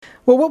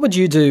Well, what would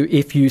you do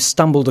if you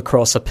stumbled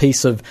across a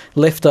piece of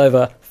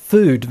leftover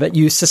food that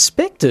you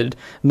suspected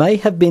may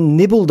have been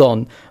nibbled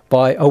on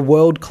by a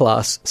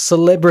world-class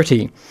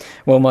celebrity?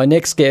 Well, my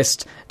next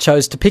guest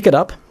chose to pick it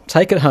up,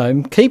 take it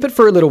home, keep it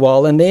for a little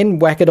while, and then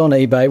whack it on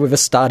eBay with a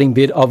starting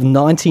bid of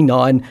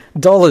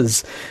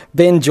 $99.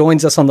 Ben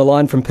joins us on the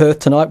line from Perth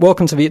tonight.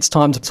 Welcome to the It's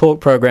Time to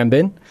Talk program,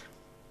 Ben.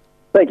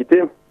 Thank you,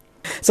 Tim.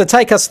 So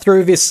take us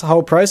through this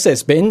whole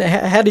process, Ben.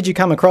 How did you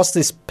come across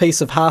this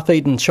piece of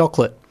half-eaten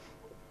chocolate?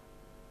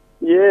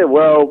 Yeah,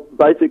 well,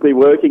 basically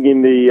working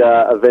in the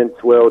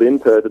events world in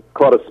Perth, it's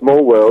quite a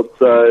small world,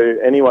 so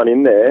anyone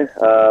in there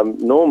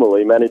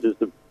normally manages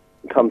to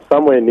come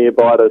somewhere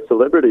nearby to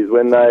celebrities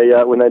when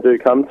they do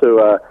come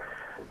to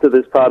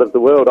this part of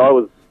the world. I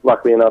was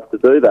lucky enough to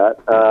do that,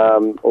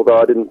 although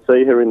I didn't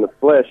see her in the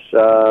flesh.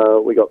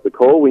 We got the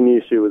call. We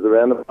knew she was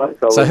around the place.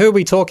 So who are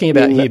we talking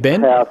about here,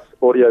 Ben? House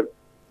audio.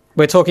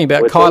 We're talking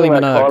about Kylie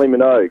Minogue. Kylie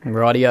Minogue.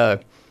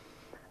 Rightio.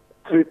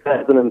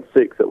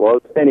 2006 it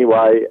was.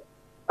 Anyway,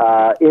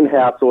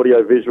 in-house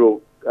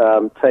audio-visual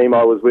team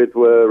I was with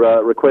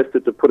were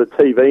requested to put a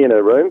TV in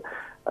her room,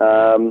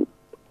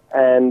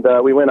 and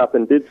we went up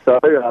and did so.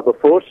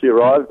 Before she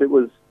arrived, it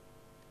was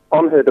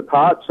on her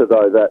departure,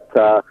 though,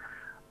 that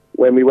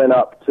when we went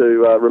up to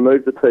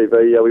remove the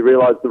TV, we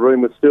realised the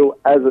room was still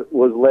as it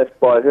was left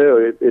by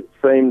her. It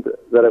seemed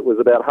that it was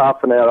about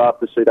half an hour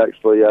after she'd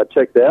actually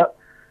checked out,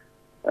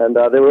 and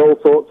there were all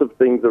sorts of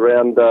things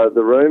around the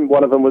room.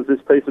 One of them was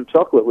this piece of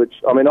chocolate, which,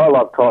 I mean, I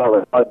love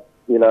Kylie.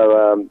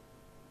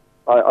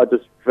 I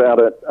just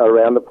found it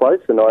around the place,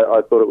 and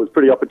I thought it was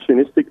pretty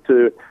opportunistic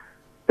to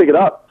pick it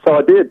up. So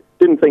I did.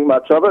 Didn't think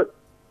much of it.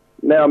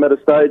 Now I'm at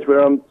a stage where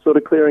I'm sort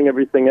of clearing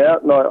everything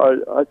out, and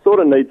I sort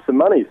of need some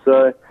money.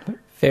 So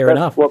fair that's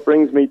enough. What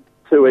brings me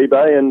to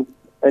eBay and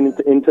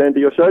in turn to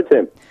your show,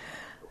 Tim.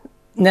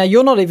 Now,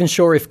 you're not even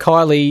sure if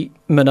Kylie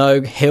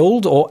Minogue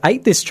held or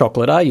ate this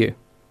chocolate, are you?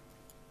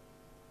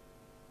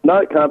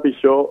 No, can't be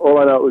sure. All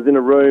I know, it was in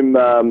a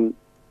room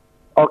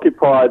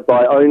occupied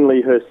by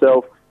only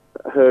herself,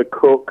 her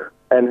cook,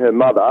 and her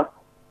mother.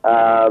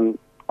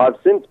 I've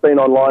since been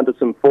online to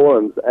some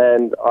forums,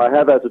 and I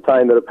have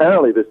ascertained that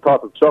apparently this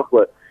type of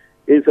chocolate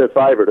is her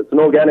favourite. It's an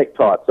organic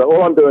type. So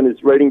all I'm doing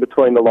is reading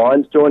between the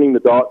lines, joining the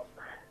dots,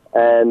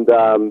 and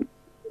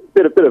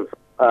bit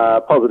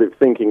of positive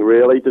thinking,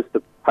 really, just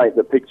to paint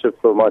the picture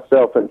for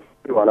myself and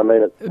everyone. I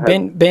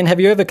mean, Ben, have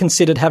you ever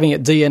considered having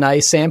it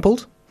DNA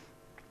sampled?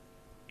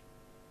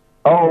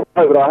 Oh,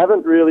 no, but I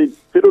haven't really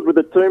fiddled with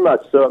it too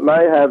much, so it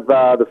may have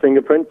the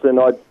fingerprints, and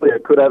I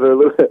could have a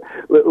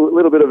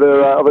little bit of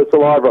her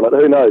saliva on it.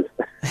 Who knows?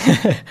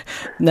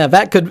 Now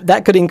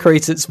that could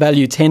increase its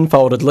value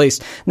tenfold at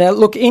least. Now,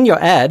 look, in your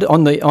ad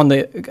on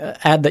the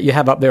ad that you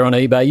have up there on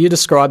eBay, you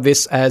describe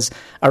this as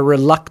a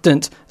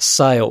reluctant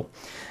sale.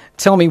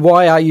 Tell me,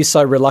 why are you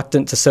so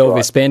reluctant to sell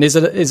this, Ben? Is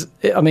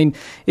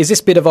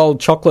this bit of old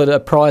chocolate a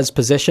prized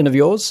possession of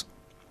yours?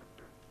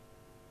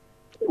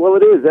 Well,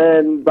 it is,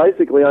 and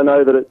basically I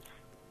know that it's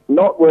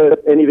not worth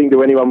anything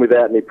to anyone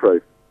without any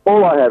proof.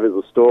 All I have is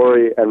a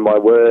story and my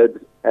words,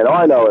 and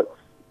I know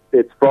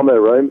it's from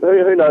her room.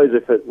 Who knows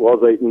if it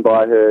was eaten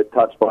by her,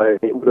 touched by her?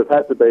 It would have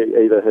had to be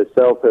either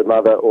herself, her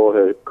mother, or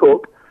her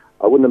cook.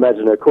 I wouldn't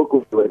imagine her cook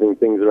would be leaving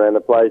things around the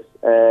place,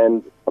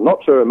 and I'm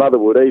not sure her mother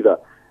would either.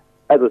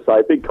 As I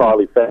say, big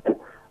Kylie fan,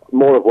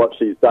 more of what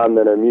she's done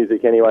than her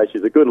music anyway.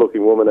 She's a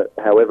good-looking woman,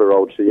 however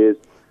old she is.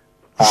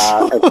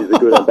 And she's a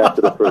good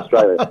ambassador for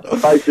Australia.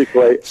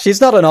 Basically, she's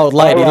not an old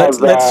lady.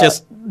 Let's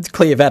just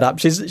clear that up.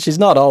 She's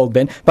not old,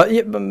 Ben. But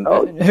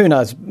who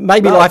knows?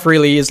 Maybe life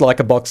really is like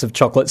a box of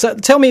chocolates. So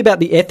tell me about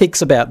the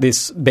ethics about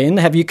this, Ben.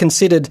 Have you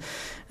considered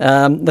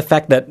the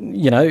fact that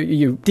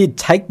you did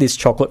take this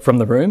chocolate from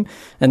the room,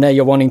 and now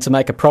you're wanting to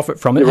make a profit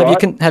from it?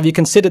 Have you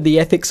considered the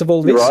ethics of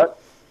all this? You're right.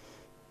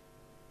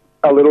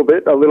 A little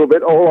bit.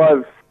 All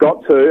I've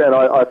got to, and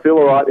I feel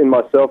all right in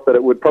myself, that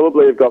it would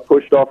probably have got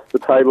pushed off the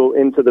table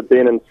into the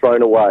bin and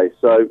thrown away.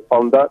 So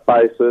on that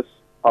basis,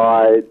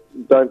 I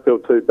don't feel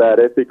too bad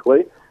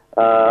ethically.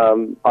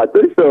 I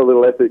do feel a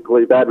little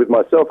ethically bad with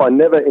myself. I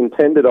never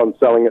intended on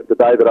selling it the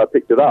day that I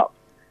picked it up.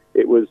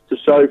 It was to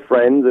show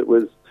friends. It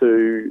was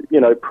to,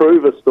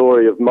 prove a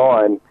story of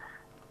mine.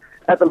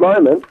 At the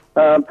moment,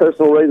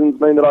 personal reasons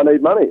mean that I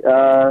need money.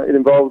 It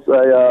involves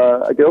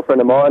a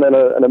girlfriend of mine and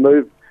a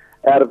move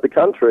out of the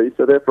country,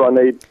 so therefore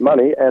I need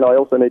money, and I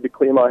also need to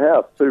clear my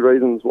house. Two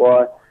reasons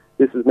why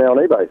this is now on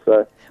eBay.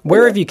 So,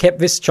 where have you kept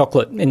this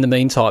chocolate in the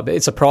meantime?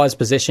 It's a prized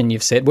possession,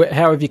 you've said.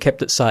 How have you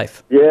kept it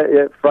safe?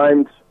 Yeah,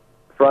 framed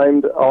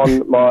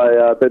on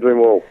my bedroom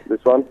wall,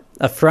 this one.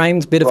 A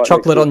framed bit of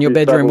chocolate on your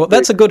bedroom wall.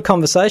 That's a good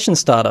conversation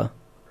starter.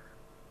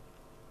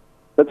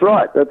 That's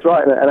right,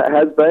 and it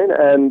has been,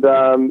 and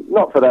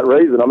not for that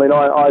reason. I mean,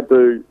 I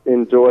do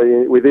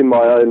enjoy within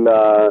my own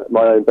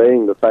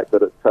being the fact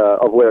that it's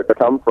of where it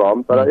come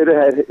from, but it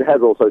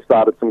has also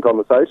started some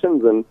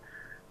conversations, and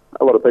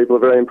a lot of people are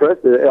very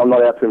impressed. I'm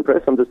not out to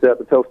impress, I'm just out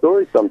to tell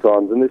stories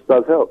sometimes, and this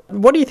does help.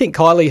 What do you think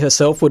Kylie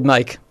herself would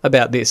make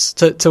about this?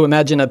 To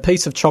imagine a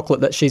piece of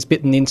chocolate that she's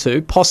bitten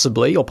into,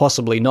 possibly or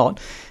possibly not,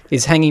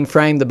 is hanging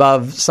framed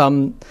above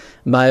some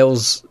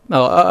males,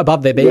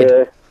 above their bed.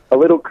 Yeah, a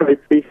little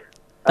creepy.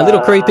 A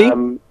little creepy?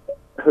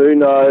 Who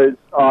knows?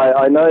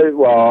 I know,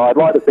 well, I'd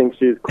like to think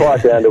she's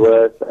quite down to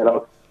earth, and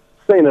I've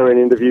seen her in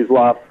interviews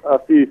laugh a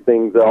few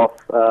things off.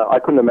 I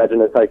couldn't imagine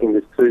her taking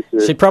this too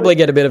seriously. She'd probably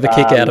get a bit of a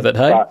kick out of it,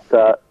 hey?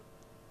 But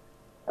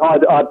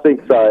I'd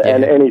think so, Yeah.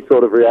 and any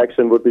sort of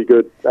reaction would be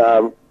good.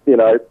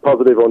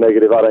 Positive or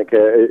negative, I don't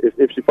care.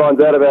 If she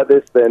finds out about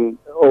this, then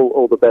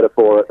all the better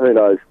for it. Who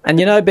knows? And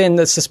you know, Ben,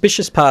 the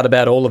suspicious part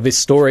about all of this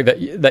story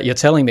that you're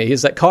telling me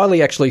is that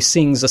Kylie actually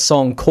sings a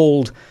song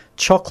called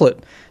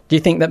Chocolate. Do you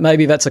think that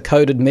maybe that's a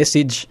coded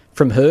message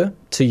from her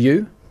to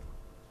you?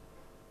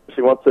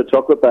 She wants her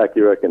chocolate back,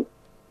 you reckon?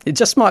 It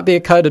just might be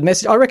a coded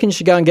message. I reckon you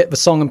should go and get the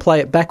song and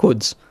play it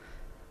backwards.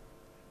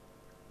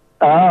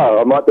 Oh,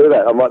 I might do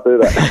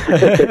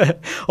that.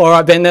 All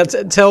right, Ben, now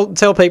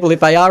tell people if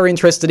they are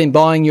interested in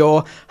buying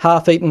your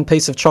half-eaten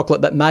piece of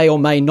chocolate that may or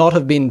may not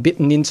have been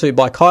bitten into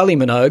by Kylie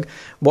Minogue,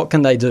 what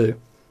can they do?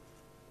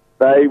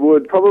 They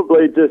would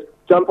probably just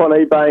jump on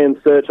eBay and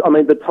search. I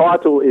mean, the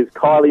title is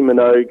Kylie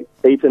Minogue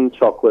Eaten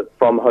Chocolate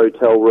from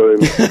Hotel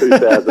Room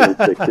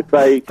 2006. If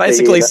they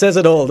basically says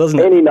it all, doesn't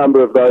it? Any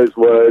number of those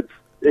words.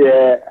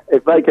 Yeah,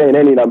 if they key in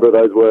any number of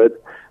those words.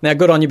 Now,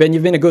 good on you, Ben.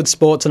 You've been a good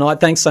sport tonight.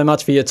 Thanks so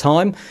much for your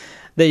time.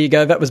 There you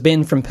go. That was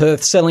Ben from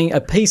Perth selling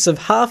a piece of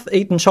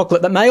half-eaten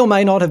chocolate that may or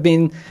may not have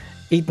been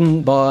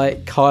eaten by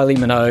Kylie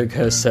Minogue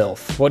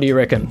herself. What do you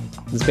reckon?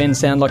 Does Ben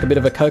sound like a bit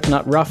of a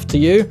coconut rough to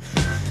you?